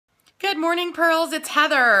Good morning, Pearls. It's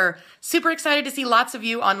Heather. Super excited to see lots of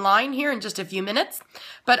you online here in just a few minutes.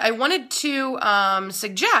 But I wanted to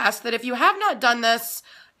suggest that if you have not done this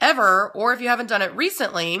ever, or if you haven't done it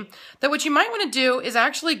recently, that what you might want to do is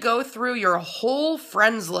actually go through your whole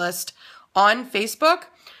friends list on Facebook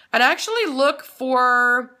and actually look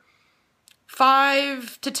for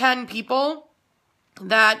 5 to 10 people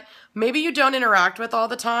that maybe you don't interact with all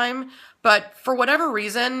the time, but for whatever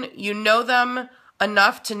reason, you know them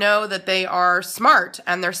enough to know that they are smart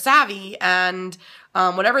and they're savvy and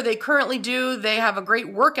whatever they currently do, they have a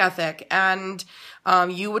great work ethic and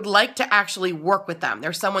you would like to actually work with them.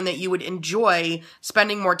 They're someone that you would enjoy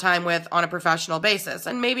spending more time with on a professional basis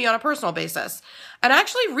and maybe on a personal basis. And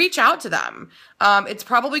actually reach out to them. It's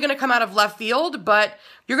probably going to come out of left field, but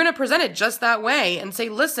you're going to present it just that way and say,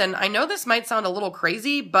 listen, I know this might sound a little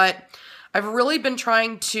crazy, but I've really been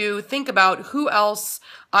trying to think about who else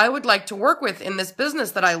I would like to work with in this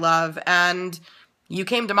business that I love, and you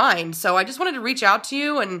came to mind. So I just wanted to reach out to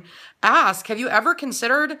you and ask, have you ever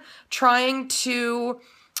considered trying to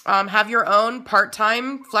have your own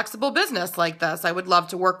part-time flexible business like this? I would love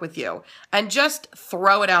to work with you. And just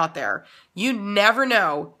throw it out there. You never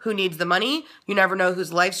know who needs the money. You never know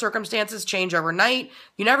whose life circumstances change overnight.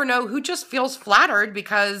 You never know who just feels flattered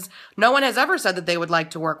because no one has ever said that they would like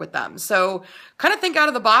to work with them. So kind of think out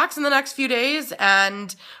of the box in the next few days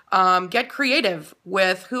and get creative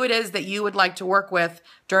with who it is that you would like to work with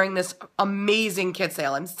during this amazing kid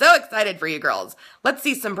sale. I'm so excited for you girls. Let's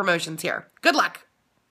see some promotions here. Good luck.